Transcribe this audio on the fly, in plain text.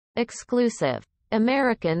Exclusive.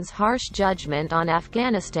 Americans' harsh judgment on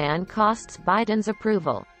Afghanistan costs Biden's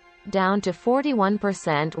approval. Down to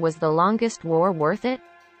 41%. Was the longest war worth it?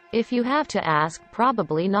 If you have to ask,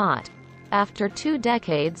 probably not. After 2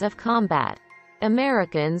 decades of combat,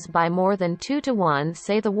 Americans by more than 2-to-1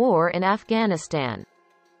 say the war in Afghanistan,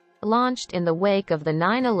 launched in the wake of the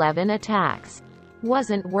 9/11 attacks,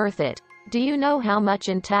 wasn't worth it. Do you know how much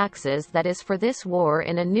in taxes that is for this war?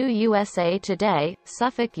 In a new USA Today,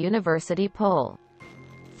 Suffolk University poll,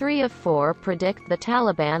 3 of 4 predict the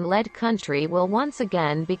Taliban-led country will once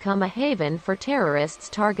again become a haven for terrorists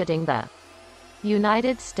targeting the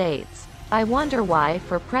United States. I wonder why.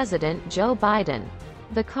 For President Joe Biden,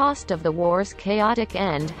 the cost of the war's chaotic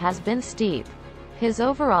end has been steep. His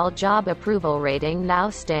overall job approval rating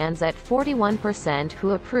now stands at 41%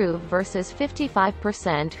 who approve versus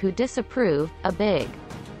 55% who disapprove, a big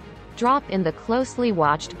drop in the closely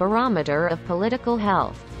watched barometer of political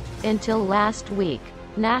health. Until last week,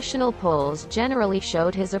 national polls generally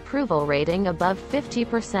showed his approval rating above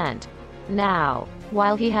 50%. Now,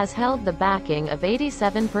 while he has held the backing of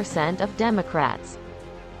 87% of Democrats,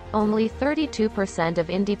 only 32%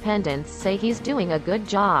 of independents say he's doing a good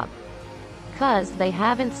job. 'Cause they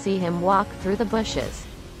haven't seen him walk through the bushes.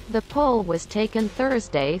 The poll was taken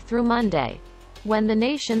Thursday through Monday, when the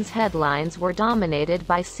nation's headlines were dominated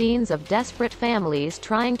by scenes of desperate families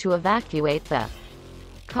trying to evacuate the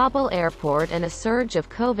Kabul airport and a surge of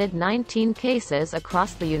COVID-19 cases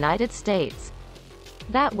across the United States.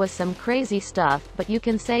 That was some crazy stuff, but you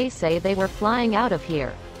can say they were flying out of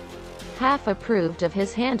here. Half approved of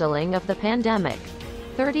his handling of the pandemic,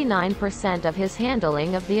 39% of his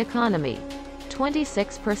handling of the economy,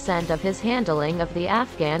 26% of his handling of the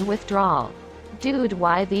Afghan withdrawal. Dude,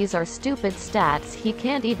 why these are stupid stats? He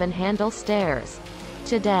can't even handle stairs.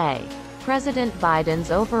 Today, President Biden's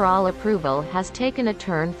overall approval has taken a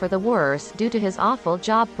turn for the worse due to his awful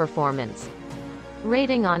job performance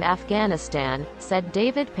rating on Afghanistan, said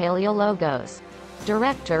David Paleologos,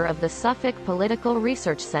 director of the Suffolk Political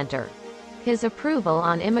Research Center. His approval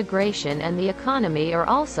on immigration and the economy are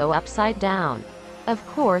also upside down. Of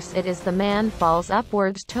course it is the man falls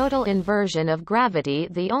upwards total inversion of gravity.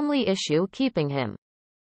 The only issue keeping him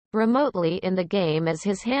remotely in the game is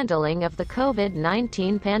his handling of the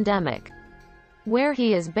COVID-19 pandemic, where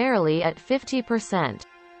he is barely at 50%.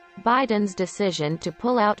 Biden's decision to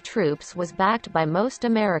pull out troops was backed by most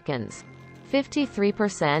Americans,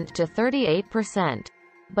 53% to 38%,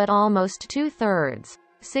 but almost 2/3,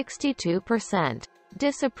 62%,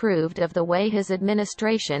 disapproved of the way his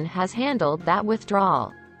administration has handled that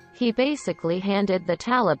withdrawal. He basically handed the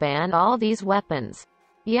Taliban all these weapons.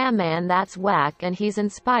 Yeah man, that's whack, and he's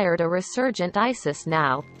inspired a resurgent ISIS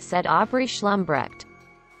now, said Aubrey Schlumbrecht,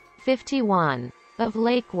 51, of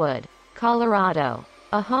Lakewood, Colorado,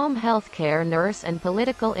 a home healthcare nurse and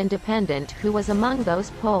political independent who was among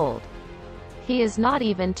those polled. He is not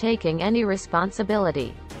even taking any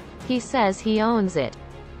responsibility. He says he owns it,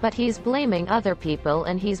 but he's blaming other people,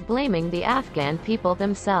 and he's blaming the Afghan people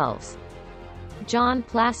themselves. John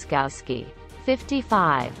Plaskowski,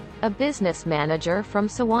 55, a business manager from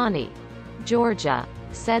Sewanee, Georgia,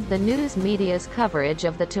 said the news media's coverage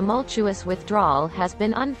of the tumultuous withdrawal has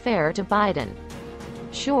been unfair to Biden.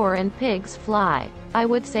 Sure, and pigs fly. I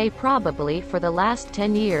would say probably for the last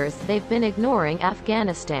 10 years they've been ignoring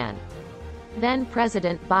Afghanistan. Then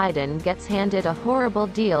President Biden gets handed a horrible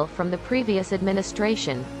deal from the previous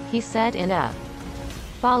administration, he said in a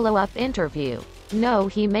follow-up interview. No,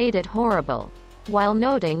 he made it horrible, while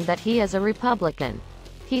noting that he is a Republican.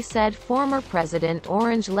 He said former President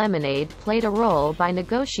Orange Lemonade played a role by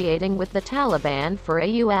negotiating with the Taliban for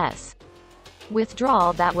a U.S.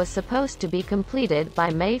 withdrawal that was supposed to be completed by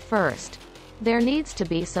May 1st. There needs to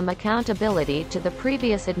be some accountability to the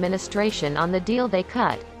previous administration on the deal they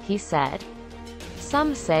cut, he said.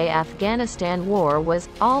 Some say Afghanistan war was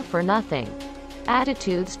all for nothing.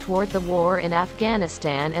 Attitudes toward the war in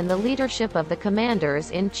Afghanistan and the leadership of the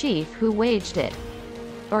commanders-in-chief who waged it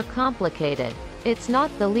are complicated. It's not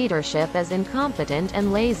the leadership as incompetent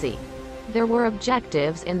and lazy. There were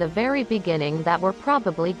objectives in the very beginning that were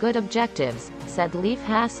probably good objectives, said Leif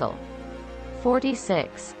Hassel,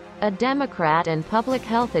 46, a Democrat and public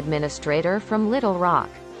health administrator from Little Rock,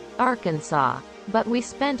 Arkansas. But we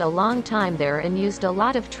spent a long time there and used a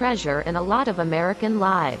lot of treasure and a lot of American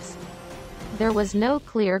lives. There was no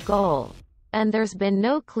clear goal. And there's been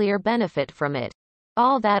no clear benefit from it.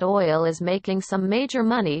 All that oil is making some major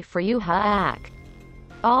money for you, ha-ack.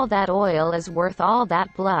 All that oil is worth all that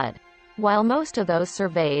blood. While most of those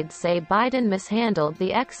surveyed say Biden mishandled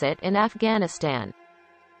the exit in Afghanistan,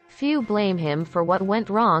 few blame him for what went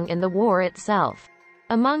wrong in the war itself.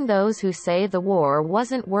 Among those who say the war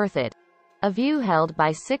wasn't worth it, a view held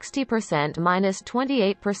by 60% minus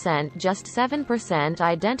 28%, just 7%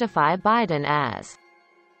 identify Biden as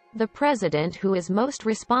the president who is most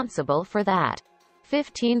responsible for that.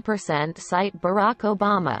 15% cite Barack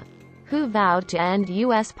Obama, who vowed to end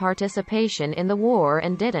U.S. participation in the war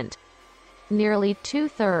and didn't. Nearly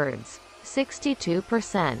two-thirds,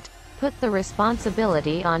 62%, put the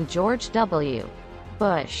responsibility on George W.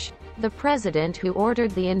 Bush, the president who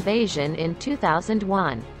ordered the invasion in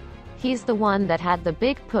 2001. He's the one that had the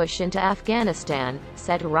big push into Afghanistan,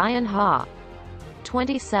 said Ryan Haw,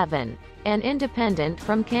 27, an independent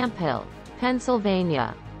from Camp Hill,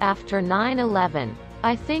 Pennsylvania. After 9/11,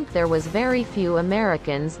 I think there was very few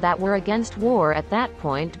Americans that were against war at that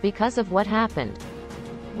point because of what happened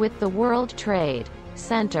with the World Trade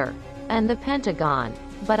Center and the Pentagon.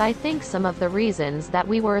 But I think some of the reasons that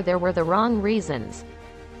we were there were the wrong reasons.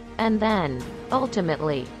 And then,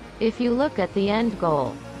 ultimately, if you look at the end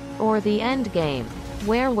goal, or the end game,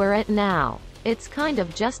 where we're at now, it's kind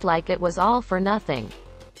of just like it was all for nothing.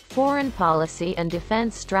 Foreign policy and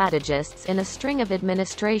defense strategists in a string of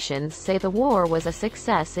administrations say the war was a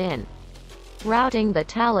success in routing the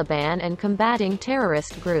Taliban and combating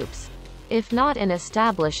terrorist groups, if not in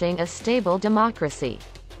establishing a stable democracy.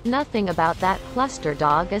 Nothing about that cluster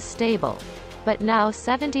dog is stable. But now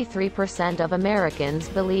 73% of Americans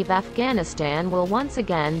believe Afghanistan will once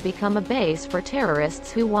again become a base for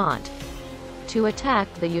terrorists who want to attack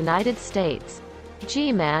the United States.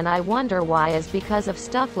 Gee man, I wonder why. Is because of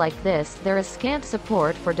stuff like this there is scant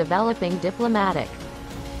support for developing diplomatic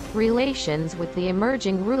relations with the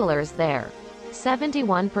emerging rulers there.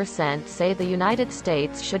 71% say the United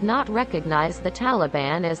States should not recognize the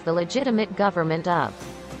Taliban as the legitimate government of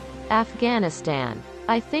Afghanistan.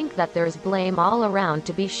 I think that there's blame all around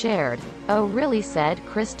to be shared. Oh really, said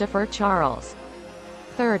Christopher Charles,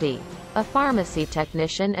 30, a pharmacy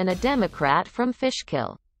technician and a Democrat from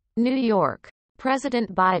Fishkill, New York.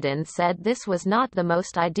 President Biden said this was not the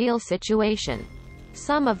most ideal situation.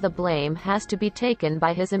 Some of the blame has to be taken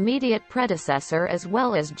by his immediate predecessor as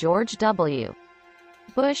well as George W.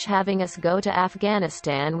 Bush having us go to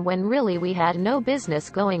Afghanistan when really we had no business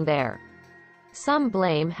going there. Some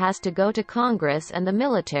blame has to go to Congress and the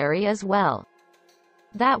military as well.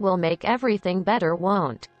 That will make everything better,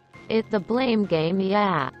 won't it? The blame game,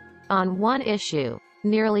 yeah. On one issue,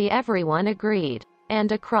 nearly everyone agreed,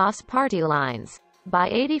 and across party lines, by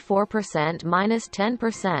 84% minus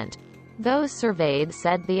 10%. Those surveyed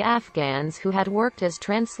said the Afghans who had worked as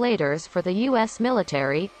translators for the U.S.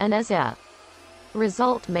 military, and as a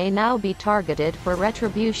result may now be targeted for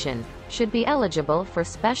retribution, should be eligible for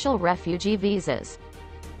special refugee visas.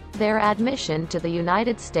 Their admission to the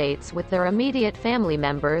United States with their immediate family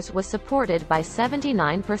members was supported by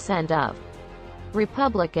 79% of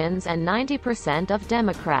Republicans and 90% of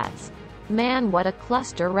Democrats. Man, what a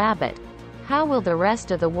cluster rabbit. How will the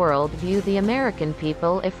rest of the world view the American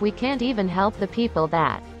people if we can't even help the people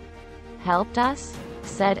that helped us?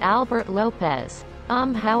 Said Albert Lopez.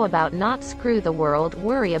 How about not screw the world,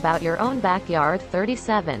 worry about your own backyard?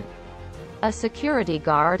 37. A security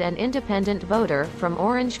guard and independent voter from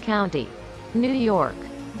Orange County, New York.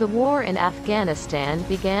 The war in Afghanistan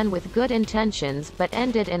began with good intentions but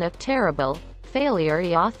ended in a terrible failure,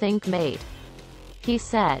 I think, mate. He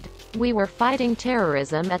said, we were fighting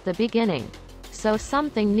terrorism at the beginning, so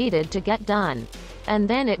something needed to get done. And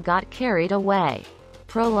then it got carried away.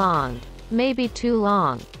 Prolonged. Maybe too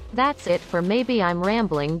long. That's it for maybe I'm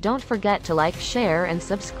rambling. Don't forget to like, share and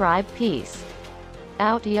subscribe. Peace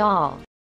out, y'all.